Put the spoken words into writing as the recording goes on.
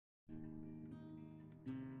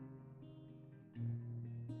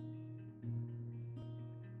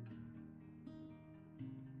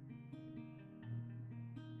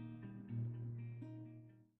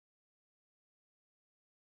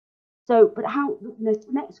So, but how, the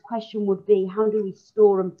next question would be, how do we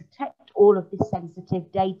store and protect all of this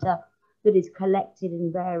sensitive data that is collected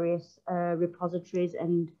in various repositories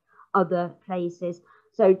and other places?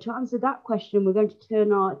 So to answer that question, we're going to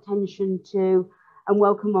turn our attention to and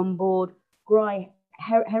welcome on board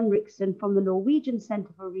Henriksen from the Norwegian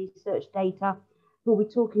Centre for Research Data, who will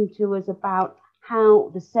be talking to us about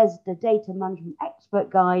how the CESSDA Data Management Expert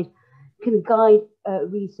Guide can guide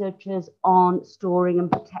researchers on storing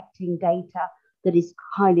and protecting data that is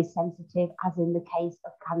highly sensitive, as in the case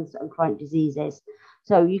of cancer and chronic diseases.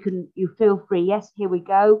 So you feel free. Yes, here we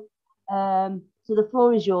go. So the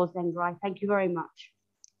floor is yours then, Gry. Thank you very much.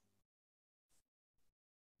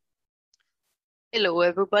 Hello,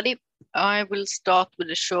 everybody. I will start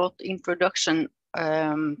with a short introduction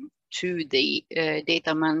to the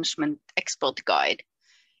Data Management Expert Guide.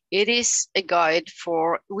 It is a guide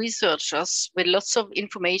for researchers with lots of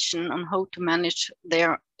information on how to manage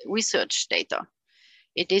their research data.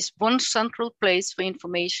 It is one central place for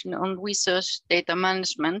information on research data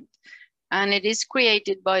management, and it is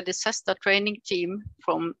created by the CESSDA training team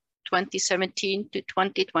from 2017 to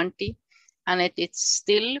 2020, and it is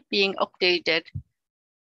still being updated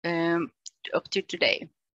up to today.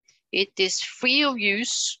 It is free of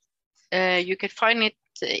use. You can find it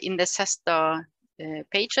in the CESSDA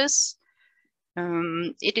pages.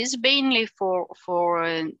 It is mainly for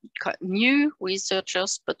new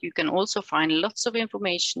researchers, but you can also find lots of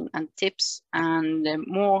information and tips and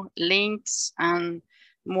more links and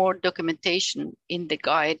more documentation in the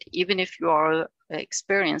guide, even if you are an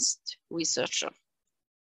experienced researcher.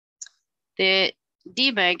 The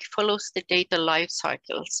DMEG follows the data life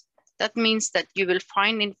cycles. That means that you will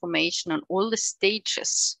find information on all the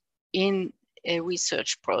stages in a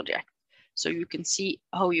research project. So you can see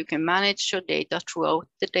how you can manage your data throughout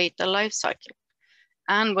the data life cycle.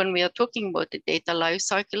 And when we are talking about the data life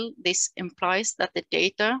cycle, this implies that the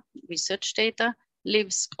data, research data,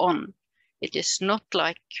 lives on. It is not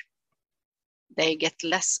like they get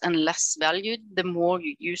less and less valued the more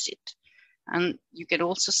you use it. And you can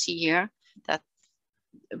also see here that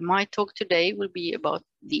my talk today will be about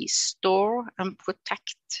the store and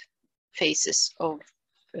protect phases of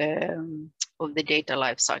the data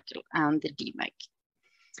lifecycle and the DMEG.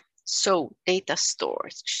 So data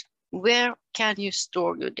storage. Where can you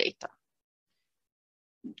store your data?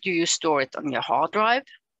 Do you store it on your hard drive,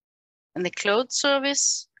 in the cloud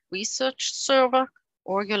service, research server,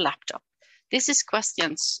 or your laptop? This is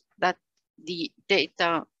questions that the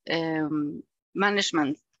data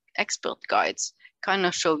management expert guides kind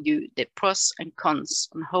of show you the pros and cons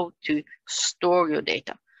on how to store your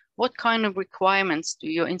data. What kind of requirements do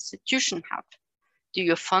your institution have? Do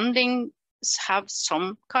your funding have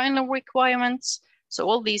some kind of requirements? So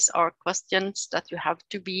all these are questions that you have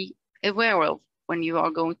to be aware of when you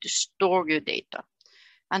are going to store your data.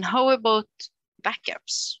 And how about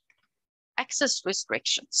backups, access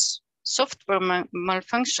restrictions, software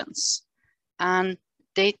malfunctions, and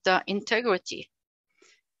data integrity?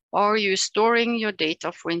 Are you storing your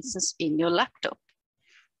data, for instance, in your laptop?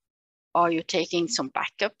 Are you taking some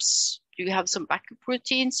backups? Do you have some backup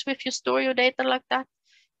routines if you store your data like that?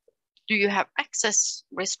 Do you have access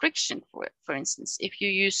restriction, for instance, if you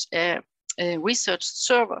use a research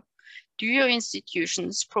server? Do your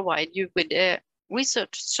institutions provide you with a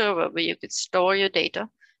research server where you could store your data?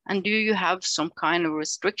 And do you have some kind of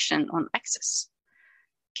restriction on access?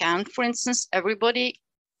 Can, for instance, everybody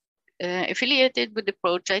affiliated with the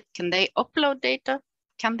project, can they upload data?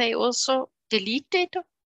 Can they also delete data?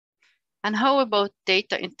 And how about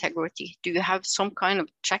data integrity? Do you have some kind of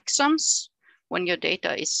checksums when your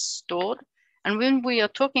data is stored? And when we are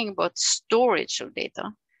talking about storage of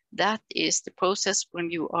data, that is the process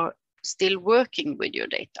when you are still working with your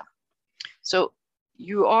data. So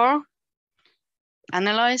you are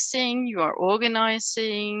analyzing, you are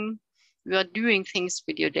organizing, you are doing things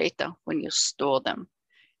with your data when you store them.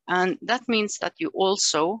 And that means that you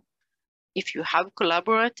also, if you have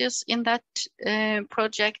collaborators in that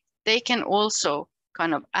project, they can also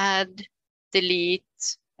kind of add, delete,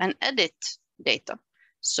 and edit data.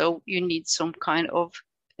 So you need some kind of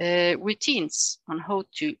routines on how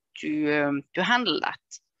to handle that.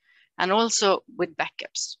 And also with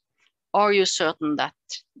backups. Are you certain that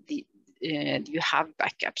you have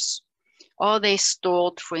backups? Are they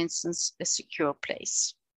stored, for instance, a secure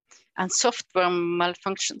place? And software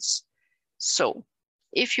malfunctions. So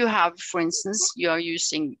if you have, for instance, you are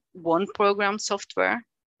using one program software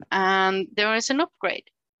and there is an upgrade,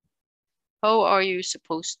 how are you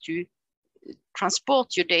supposed to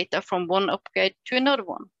transport your data from one upgrade to another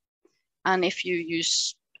one? And if you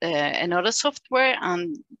use another software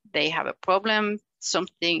and they have a problem,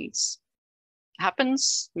 something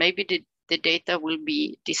happens, maybe the data will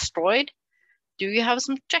be destroyed, do you have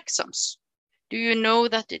some checksums? Do you know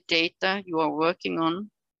that the data you are working on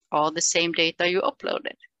are the same data you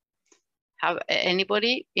uploaded? Have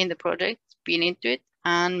anybody in the project been into it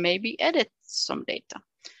and maybe edit some data?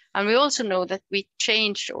 And we also know that we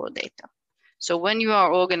changed our data. So when you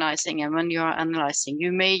are organizing and when you are analyzing,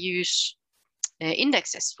 you may use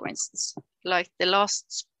indexes, for instance, like the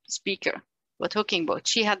last speaker we're talking about.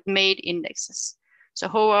 She had made indexes. So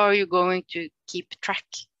how are you going to keep track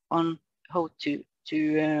on how to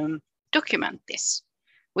document this?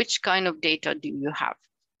 Which kind of data do you have?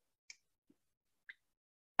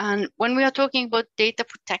 And when we are talking about data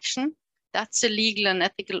protection, that's a legal and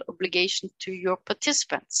ethical obligation to your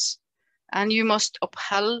participants. And you must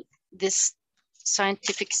uphold this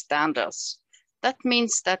scientific standards. That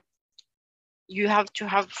means that you have to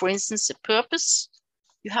have, for instance, a purpose.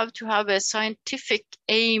 You have to have a scientific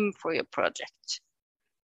aim for your project.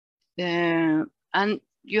 And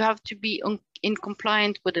you have to be in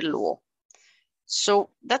compliance with the law. So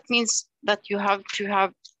that means that you have to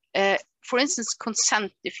have, for instance,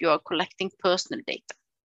 consent if you are collecting personal data.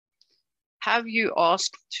 Have you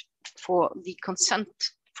asked for the consent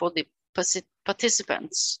for the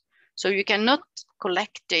participants? So you cannot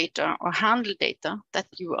collect data or handle data that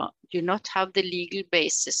you do not have the legal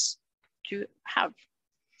basis to have.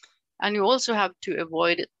 And you also have to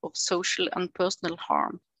avoid of social and personal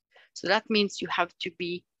harm. So that means you have to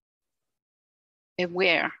be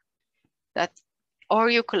aware that are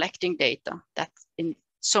you collecting data that in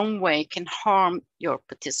some way can harm your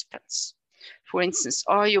participants? For instance,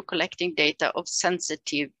 are you collecting data of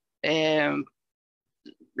sensitive,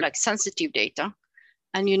 like sensitive data,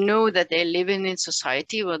 and you know that they're living in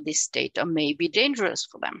society where this data may be dangerous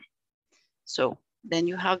for them? So then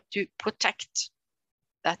you have to protect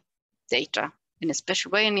that data in a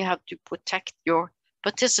special way, and you have to protect your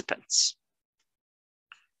participants.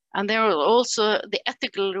 And there are also the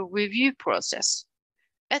ethical review process.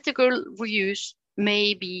 Ethical reviews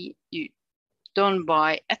may be done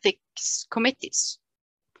by ethics committees.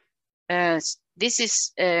 This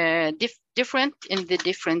is different in the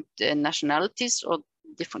different nationalities or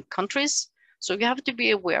different countries. So you have to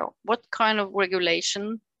be aware what kind of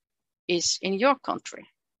regulation is in your country.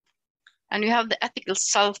 And you have the ethical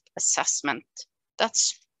self-assessment.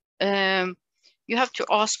 That's, you have to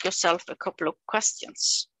ask yourself a couple of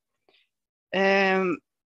questions.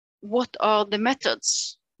 What are the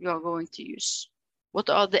methods you are going to use? What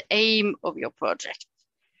are the aim of your project?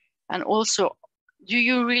 And also, do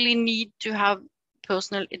you really need to have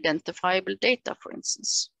personal identifiable data, for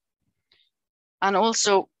instance? And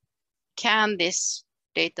also, can this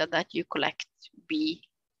data that you collect be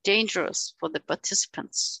dangerous for the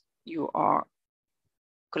participants you are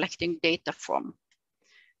collecting data from?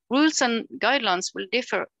 Rules and guidelines will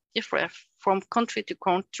differ from country to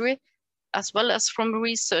country, as well as from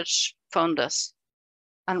research funders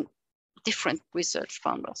and different research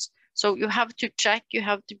funders. So you have to check, you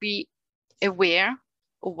have to be aware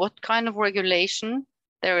of what kind of regulation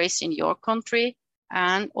there is in your country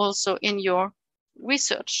and also in your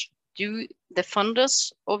research. Do the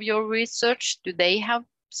funders of your research, do they have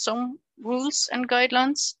some rules and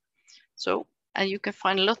guidelines? So, and you can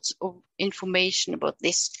find lots of information about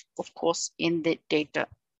this, of course, in the data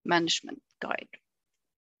management guide.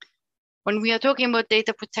 When we are talking about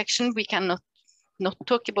data protection, we cannot not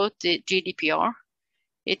talk about the GDPR.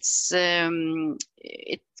 It's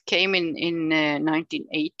it came in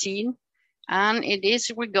 1918, and it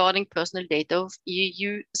is regarding personal data of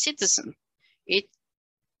EU citizens. The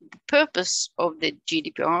purpose of the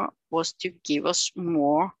GDPR was to give us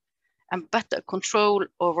more and better control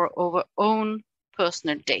over our own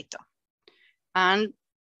personal data. And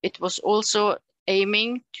it was also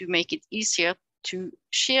aiming to make it easier to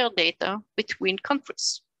share data between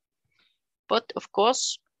countries. But of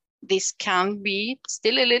course, this can be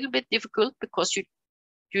still a little bit difficult because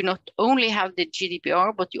you not only have the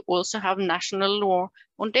GDPR, but you also have national law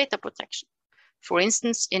on data protection. For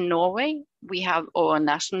instance, in Norway, we have our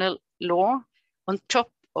national law on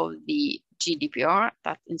top of the GDPR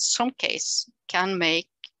that in some cases can make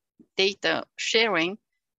data sharing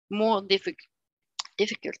more difficult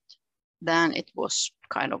than it was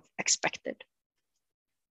kind of expected.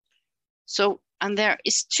 So, and there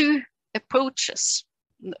is two approaches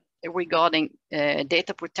regarding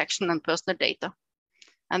data protection and personal data.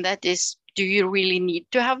 And that is, do you really need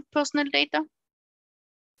to have personal data?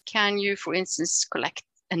 Can you, for instance, collect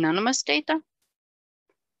anonymous data?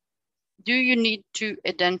 Do you need to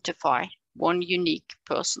identify one unique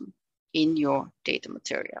person in your data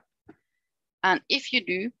material? And if you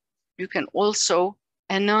do you can also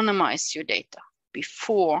anonymize your data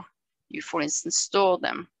before you, for instance, store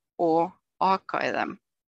them or archive them.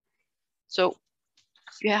 So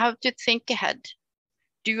you have to think ahead.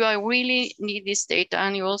 Do I really need this data?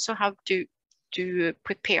 And you also have to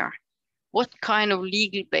prepare. What kind of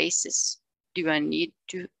legal basis do I need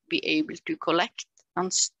to be able to collect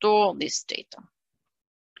and store this data?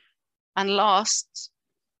 And last,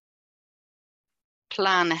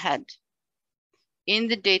 plan ahead. In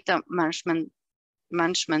the data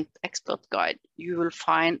management expert guide, you will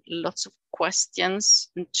find lots of questions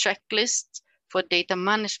and checklists for data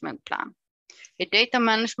management plan. A data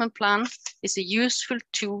management plan is a useful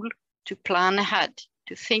tool to plan ahead,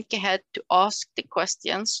 to think ahead, to ask the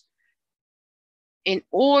questions in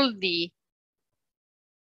all the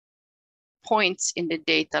points in the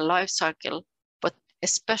data lifecycle, but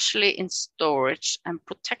especially in storage and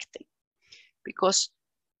protecting, because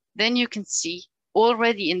then you can see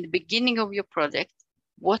already in the beginning of your project,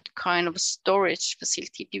 what kind of storage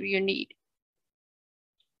facility do you need?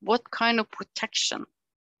 What kind of protection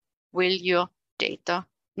will your data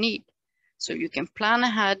need? So you can plan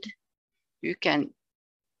ahead, you can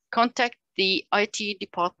contact the IT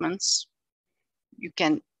departments, you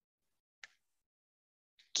can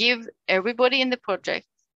give everybody in the project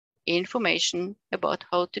information about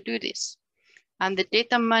how to do this. And the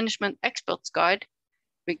data management experts guide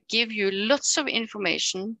will give you lots of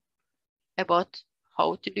information about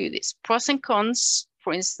how to do this. Pros and cons,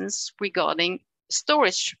 for instance, regarding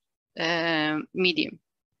storage medium.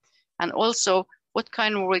 And also what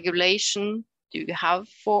kind of regulation do you have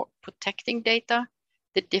for protecting data,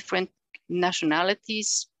 the different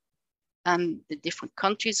nationalities and the different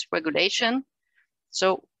countries' regulation.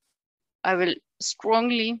 So I will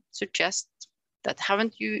strongly suggest that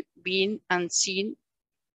haven't you been and seen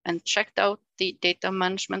and checked out the data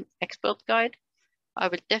management expert guide, I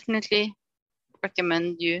would definitely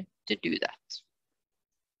recommend you to do that.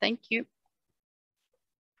 Thank you.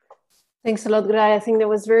 Thanks a lot, Gry. I think that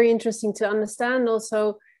was very interesting to understand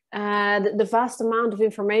also the vast amount of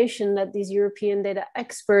information that these European data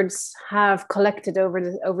experts have collected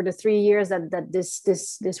over the 3 years that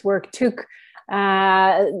this work took.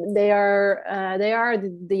 They are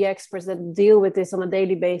the experts that deal with this on a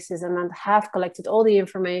daily basis and that have collected all the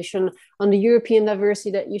information on the European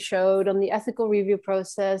diversity that you showed, on the ethical review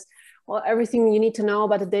process, well, everything you need to know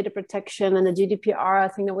about the data protection and the GDPR. I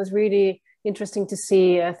think that was really interesting to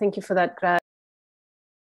see. Thank you for that, Gry.